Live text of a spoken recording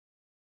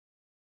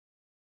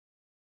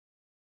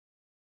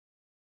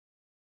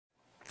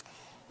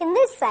In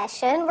this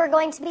session, we're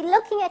going to be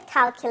looking at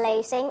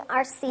calculating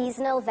our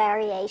seasonal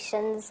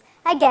variations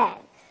again,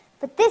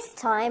 but this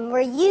time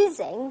we're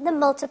using the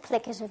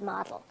multiplicative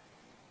model.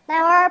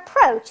 Now, our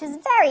approach is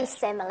very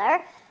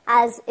similar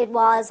as it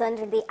was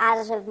under the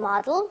additive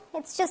model.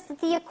 It's just that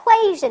the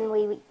equation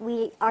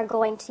we are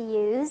going to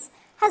use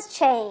has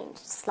changed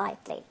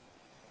slightly.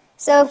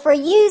 So if we're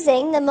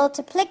using the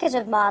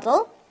multiplicative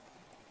model,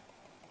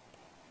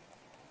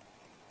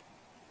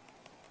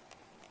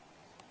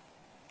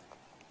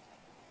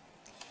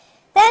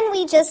 then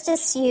we just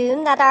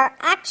assume that our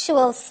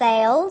actual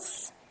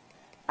sales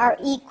are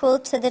equal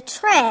to the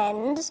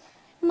trend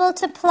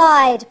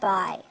multiplied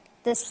by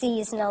the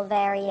seasonal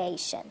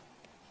variation.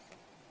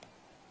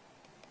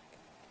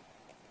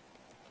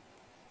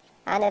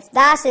 And if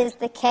that is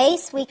the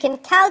case, we can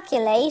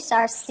calculate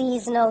our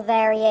seasonal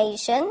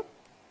variation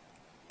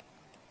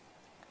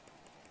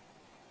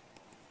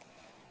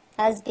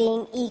as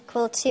being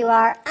equal to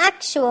our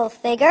actual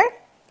figure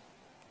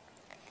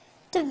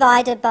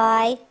divided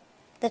by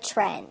the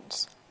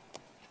trend.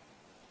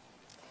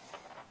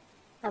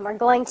 And we're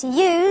going to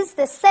use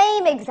the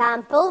same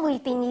example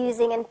we've been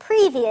using in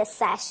previous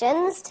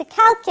sessions to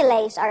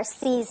calculate our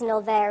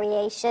seasonal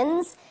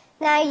variations,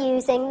 now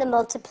using the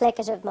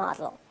multiplicative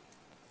model.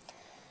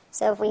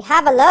 So if we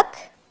have a look,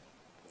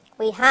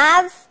 we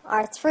have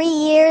our 3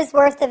 years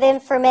worth of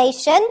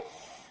information,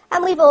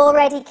 and we've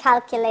already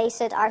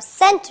calculated our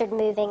centered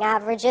moving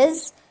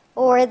averages,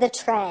 or the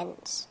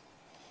trend.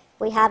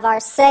 We have our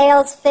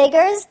sales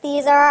figures.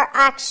 These are our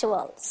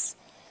actuals.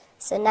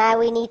 So now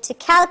we need to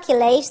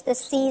calculate the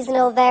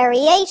seasonal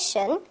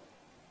variation,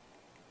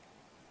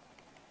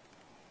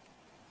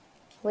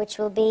 which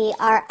will be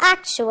our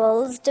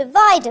actuals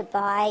divided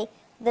by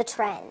the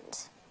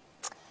trend.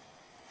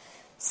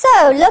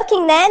 So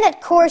looking then at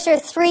quarter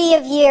 3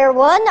 of year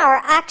 1,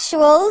 our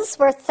actuals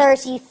were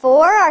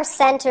 34. Our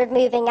centered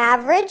moving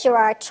average, or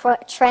our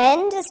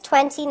trend, is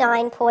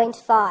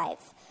 29.5.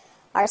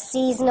 Our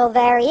seasonal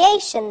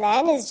variation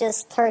then is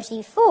just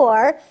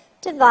 34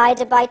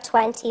 divided by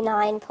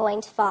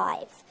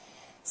 29.5.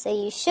 So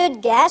you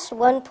should get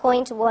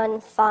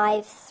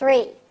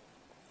 1.153.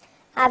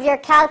 Have your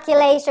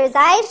calculators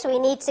out. We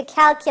need to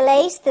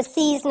calculate the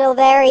seasonal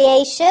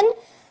variation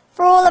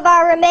for all of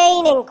our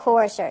remaining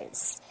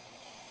quarters.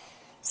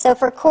 So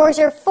for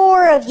quarter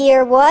 4 of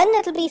year 1,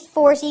 it'll be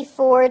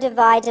 44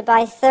 divided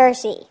by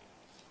 30.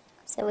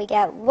 So we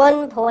get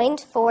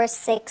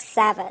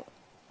 1.467.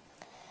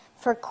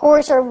 For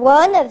quarter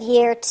 1 of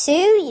year 2,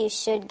 you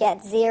should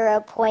get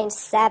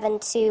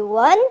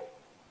 0.721.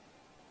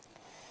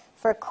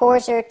 For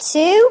quarter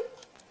 2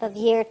 of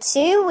year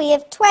 2, we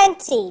have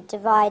 20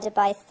 divided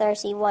by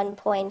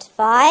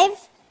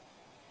 31.5.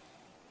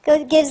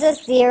 Gives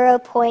us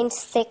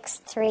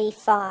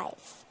 0.635.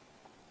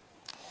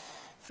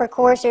 For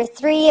quarter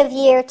 3 of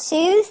year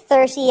 2,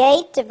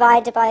 38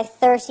 divided by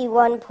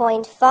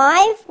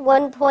 31.5,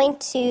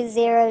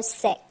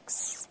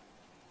 1.206.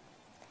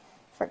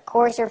 For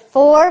quarter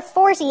 4,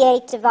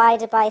 48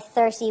 divided by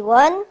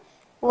 31,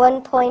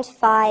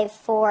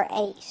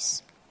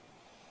 1.548.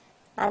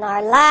 And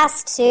our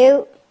last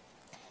two,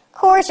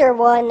 quarter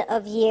 1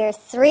 of year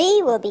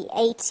 3 will be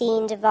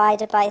 18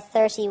 divided by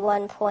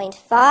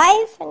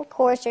 31.5, and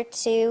quarter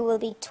 2 will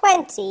be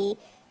 20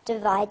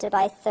 divided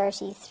by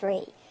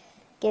 33,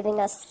 giving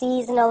us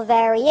seasonal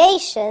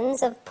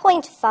variations of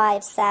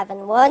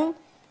 0.571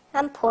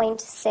 and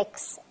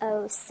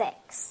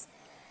 0.606.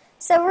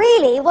 So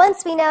really,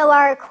 once we know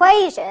our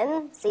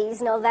equation,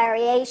 seasonal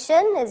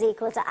variation is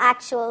equal to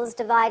actuals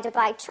divided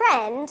by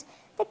trend,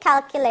 the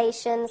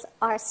calculations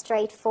are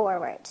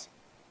straightforward.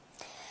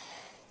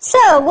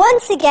 So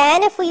once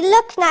again, if we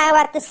look now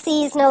at the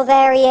seasonal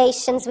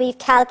variations we've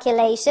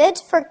calculated,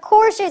 for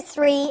quarter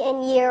 3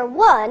 in year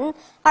 1,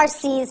 our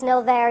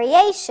seasonal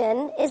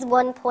variation is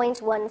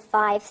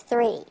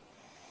 1.153.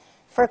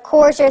 For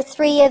quarter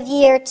 3 of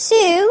year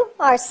 2,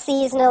 our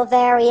seasonal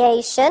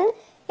variation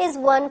is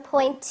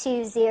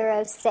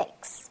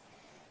 1.206.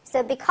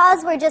 So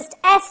because we're just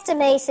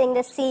estimating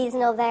the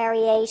seasonal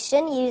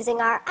variation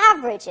using our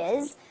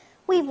averages,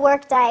 we've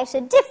worked out a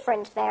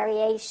different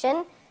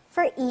variation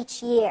for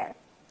each year.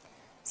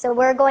 So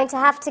we're going to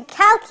have to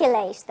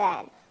calculate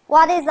then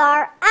what is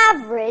our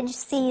average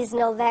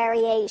seasonal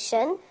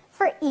variation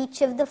for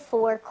each of the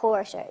 4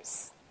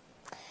 quarters.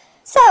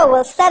 So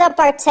we'll set up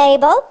our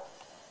table.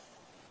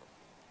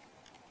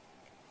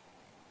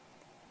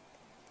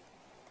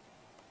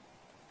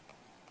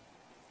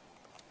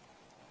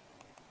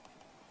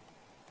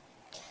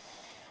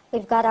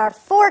 We've got our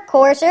 4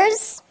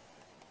 quarters.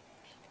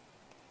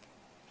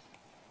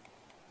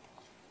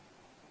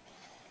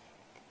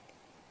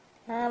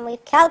 And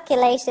we've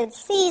calculated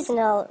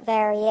seasonal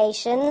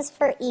variations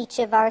for each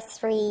of our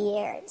 3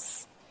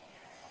 years.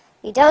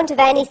 We don't have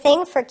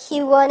anything for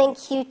Q1 and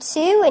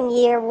Q2 in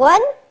year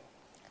 1.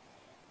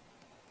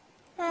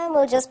 And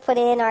we'll just put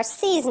in our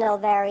seasonal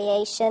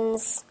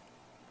variations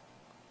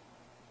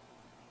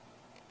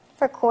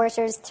for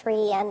quarters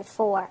 3 and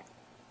 4.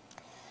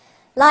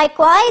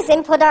 Likewise,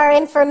 input our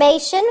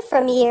information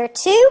from year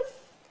 2.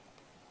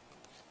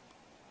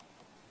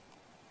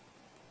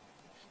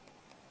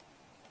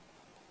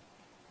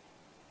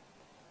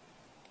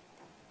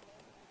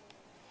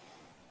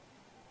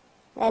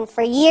 Then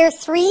for year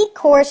 3,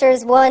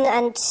 quarters 1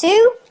 and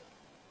 2,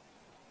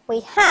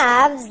 we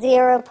have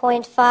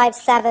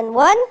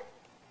 0.571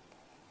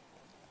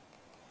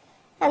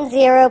 and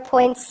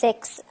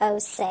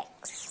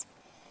 0.606.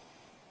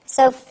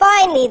 So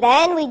finally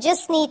then, we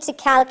just need to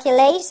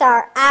calculate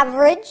our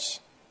average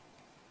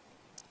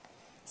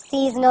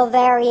seasonal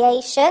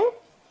variation.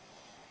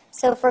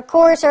 So for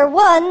quarter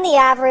 1, the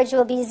average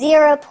will be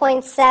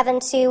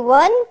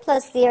 0.721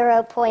 plus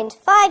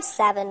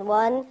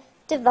 0.571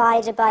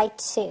 divided by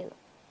 2,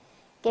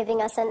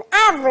 giving us an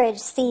average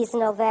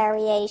seasonal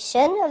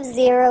variation of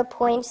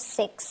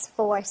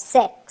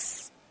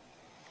 0.646.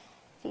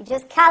 If you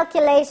just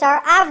calculate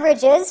our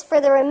averages for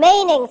the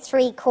remaining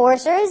 3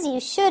 quarters, you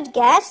should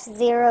get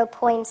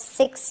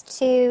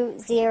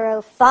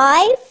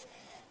 0.6205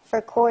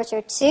 for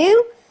quarter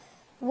 2,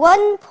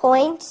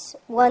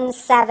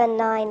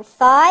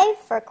 1.1795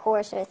 for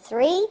quarter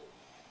 3,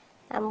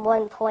 and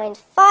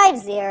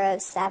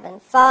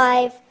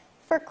 1.5075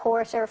 for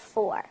quarter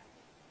 4.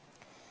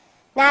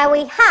 Now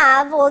we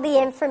have all the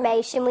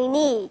information we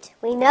need.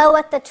 We know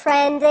what the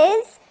trend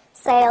is.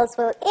 Sales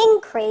will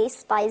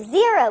increase by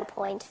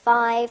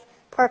 0.5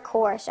 per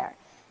quarter.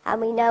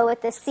 And we know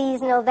what the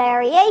seasonal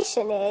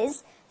variation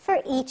is for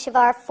each of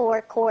our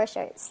 4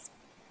 quarters.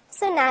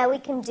 So now we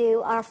can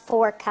do our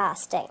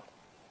forecasting.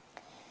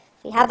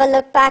 If we have a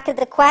look back at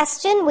the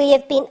question, we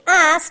have been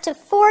asked to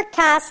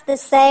forecast the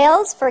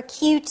sales for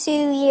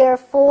Q2 year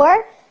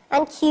 4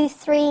 and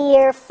Q3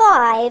 year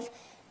 5.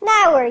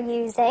 Now we're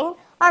using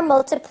our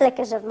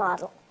multiplicative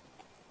model.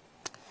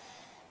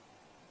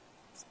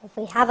 So if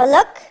we have a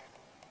look,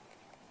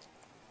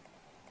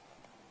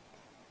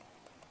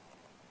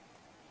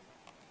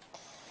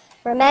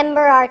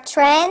 remember our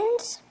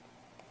trend,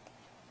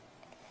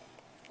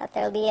 that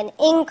there will be an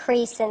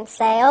increase in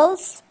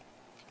sales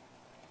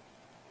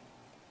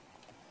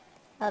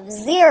of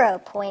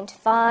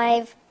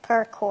 0.5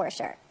 per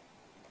quarter.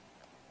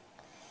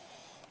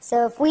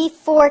 So if we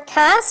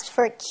forecast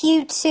for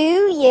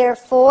Q2 year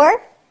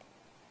 4,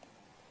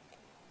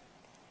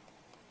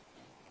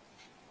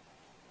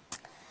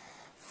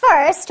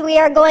 first we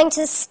are going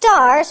to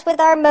start with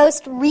our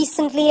most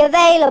recently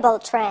available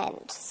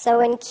trend.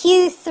 So in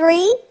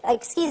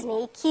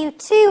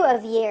Q2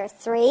 of year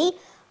 3,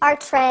 our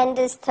trend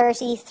is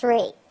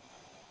 33.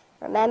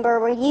 Remember,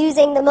 we're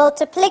using the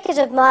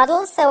multiplicative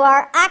model, so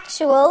our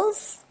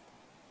actuals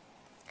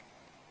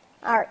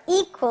are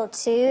equal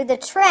to the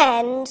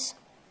trend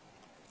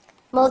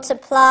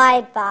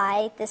multiplied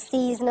by the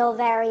seasonal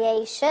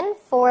variation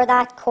for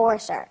that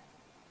quarter.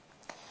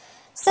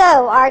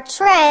 So our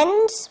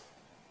trend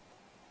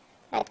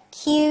at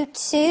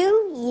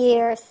Q2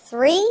 year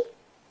 3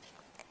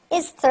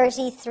 is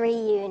 33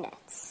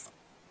 units.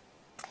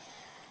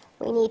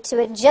 We need to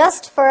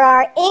adjust for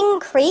our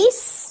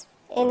increase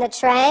in the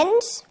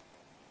trend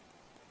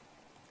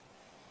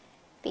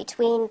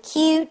between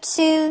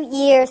Q2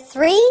 year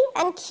 3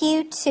 and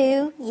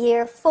Q2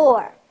 year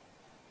 4.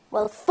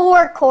 Well,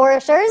 4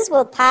 quarters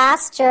will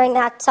pass during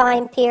that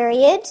time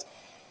period.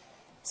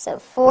 So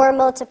 4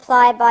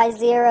 multiplied by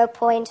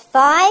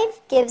 0.5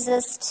 gives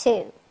us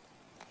 2.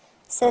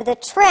 So the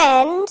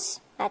trend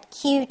at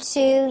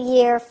Q2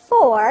 year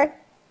 4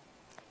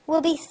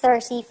 will be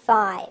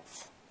 35.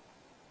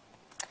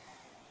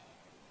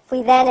 If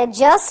we then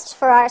adjust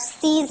for our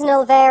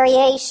seasonal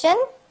variation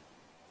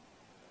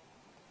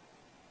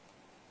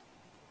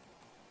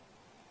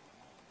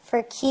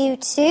for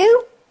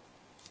Q2,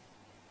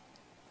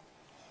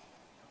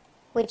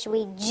 which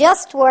we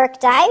just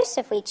worked out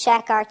if we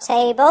check our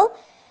table,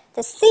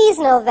 the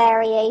seasonal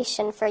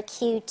variation for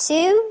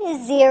Q2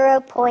 is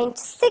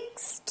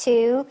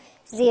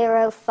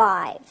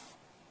 0.6205.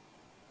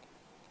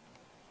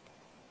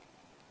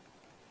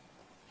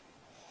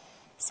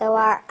 So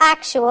our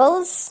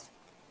actuals,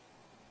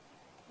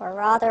 or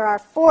rather our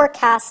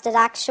forecasted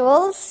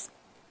actuals,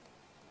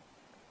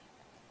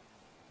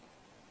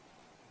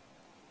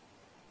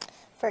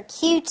 for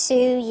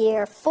Q2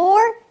 year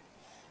 4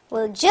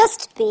 will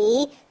just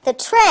be the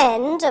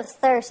trend of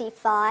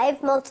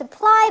 35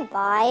 multiplied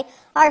by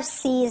our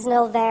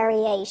seasonal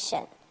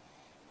variation.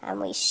 And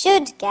we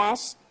should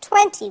get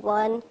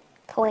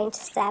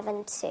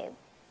 21.72.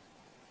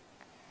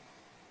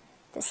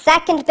 The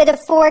second bit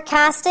of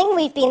forecasting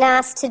we've been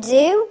asked to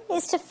do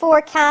is to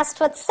forecast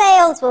what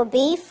sales will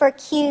be for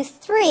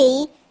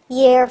Q3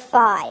 year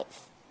 5.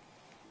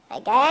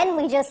 Again,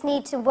 we just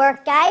need to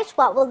work out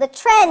what will the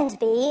trend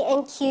be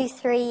in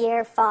Q3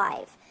 year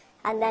 5,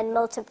 and then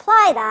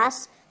multiply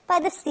that by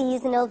the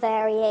seasonal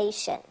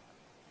variation.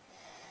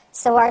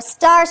 So our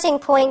starting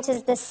point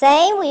is the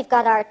same. We've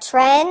got our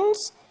trend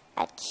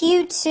at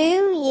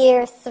Q2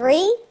 year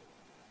 3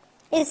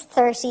 is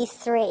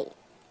 33.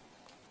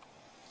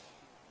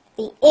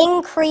 The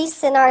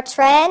increase in our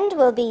trend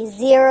will be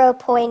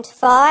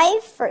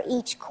 0.5 for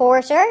each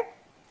quarter.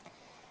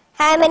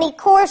 How many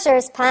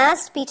quarters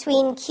passed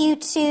between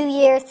Q2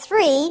 year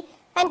 3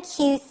 and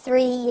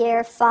Q3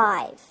 year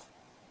 5?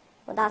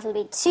 Well, that'll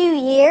be 2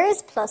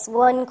 years plus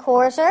 1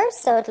 quarter,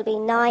 so it'll be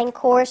 9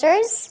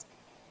 quarters.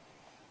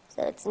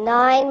 So it's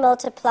 9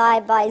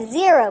 multiplied by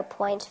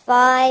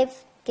 0.5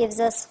 gives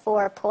us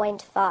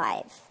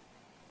 4.5.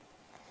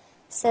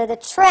 So the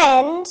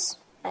trend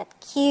at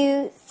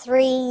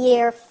Q3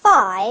 year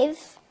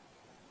 5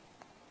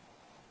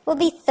 will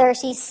be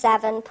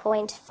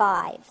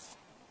 37.5.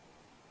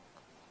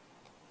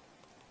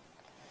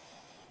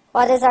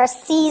 What is our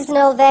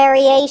seasonal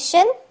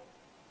variation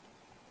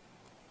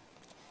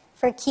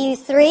for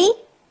Q3?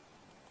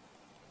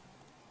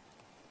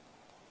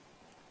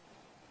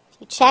 If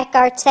you check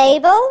our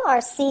table,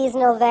 our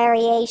seasonal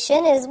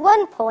variation is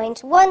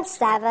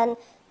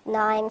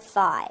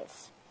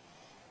 1.1795.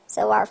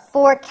 So our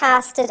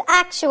forecasted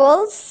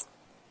actuals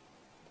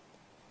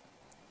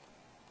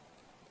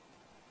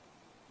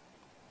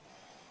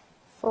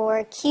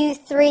for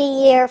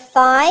Q3 year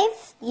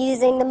 5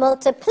 using the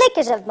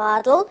multiplicative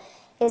model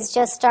is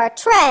just our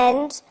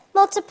trend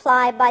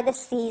multiplied by the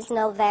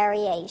seasonal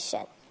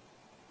variation.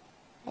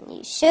 And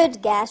you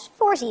should get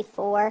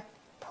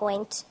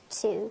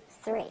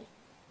 44.23.